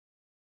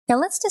Now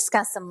let's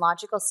discuss some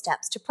logical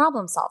steps to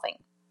problem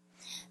solving.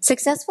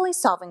 Successfully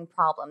solving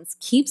problems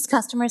keeps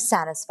customers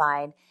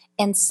satisfied,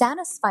 and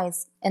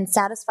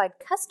satisfied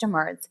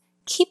customers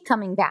keep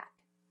coming back.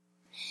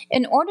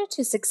 In order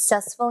to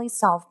successfully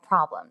solve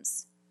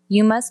problems,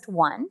 you must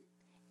 1.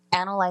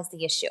 Analyze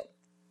the issue.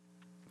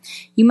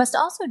 You must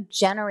also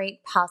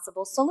generate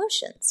possible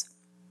solutions.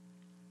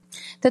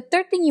 The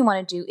third thing you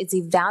want to do is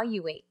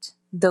evaluate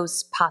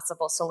those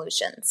possible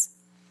solutions.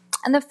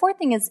 And the fourth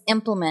thing is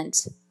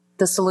implement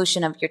the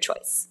solution of your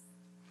choice.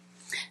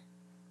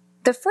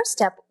 The first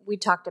step we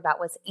talked about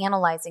was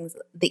analyzing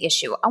the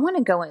issue. I want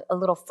to go a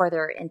little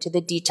further into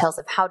the details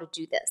of how to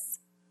do this.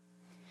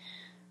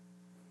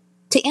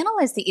 To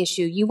analyze the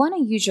issue, you want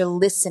to use your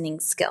listening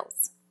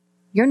skills,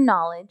 your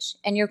knowledge,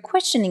 and your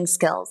questioning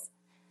skills.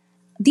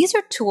 These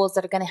are tools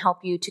that are going to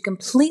help you to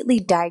completely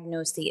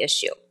diagnose the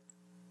issue.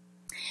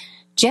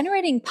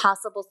 Generating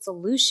possible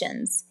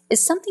solutions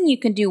is something you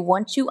can do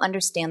once you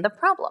understand the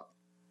problem.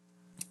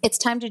 It's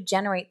time to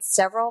generate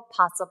several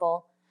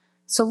possible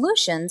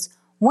solutions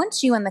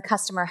once you and the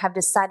customer have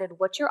decided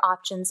what your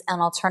options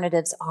and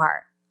alternatives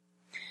are.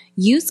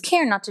 Use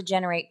care not to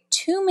generate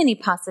too many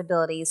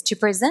possibilities to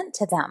present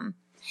to them,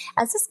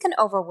 as this can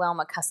overwhelm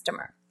a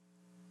customer.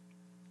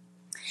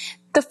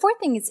 The fourth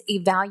thing is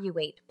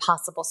evaluate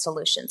possible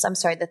solutions.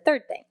 The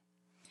third thing.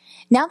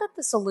 Now that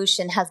the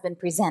solution has been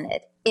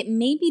presented, it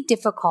may be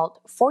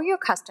difficult for your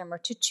customer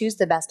to choose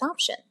the best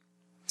option.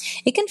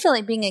 It can feel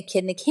like being a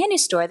kid in a candy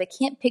store that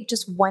can't pick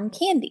just one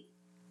candy.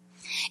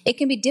 It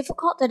can be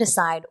difficult to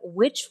decide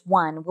which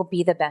one will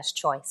be the best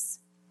choice.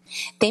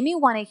 They may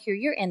want to hear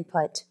your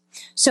input,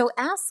 so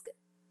ask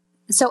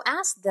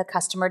the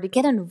customer to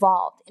get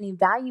involved in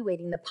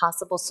evaluating the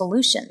possible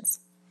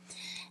solutions,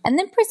 and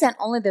then present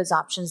only those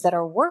options that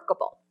are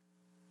workable.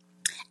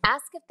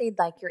 Ask if they'd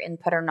like your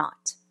input or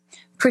not.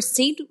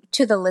 Proceed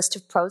to the list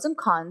of pros and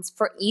cons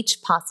for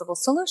each possible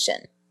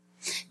solution.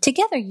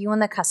 Together, you and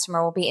the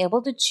customer will be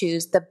able to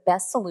choose the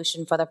best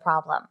solution for the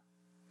problem.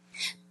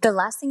 The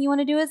last thing you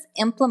want to do is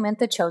implement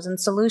the chosen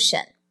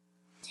solution.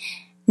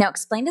 Now,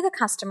 explain to the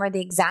customer the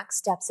exact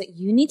steps that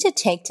you need to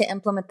take to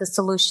implement the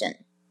solution,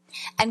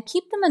 and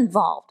keep them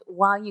involved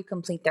while you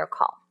complete their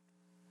call.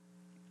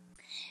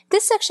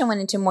 This section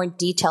went into more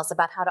details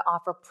about how to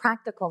offer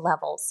practical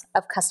levels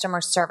of customer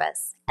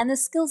service and the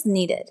skills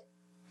needed.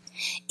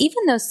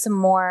 Even through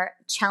more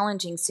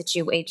challenging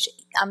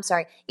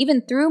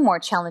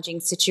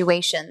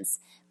situations,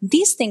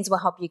 these things will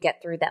help you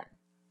get through them.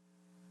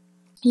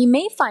 You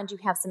may find you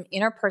have some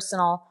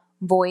interpersonal,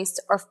 voice,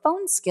 or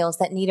phone skills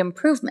that need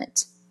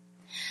improvement.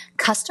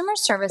 Customer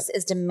service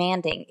is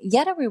demanding,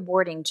 yet a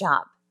rewarding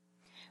job.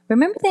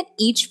 Remember that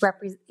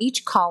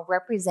each call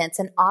represents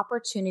an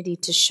opportunity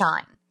to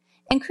shine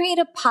and create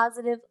a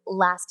positive,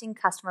 lasting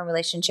customer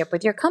relationship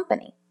with your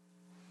company.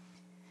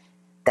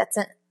 That's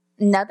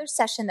another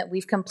session that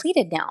we've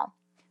completed now.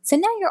 So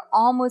now you're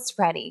almost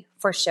ready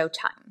for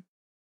showtime.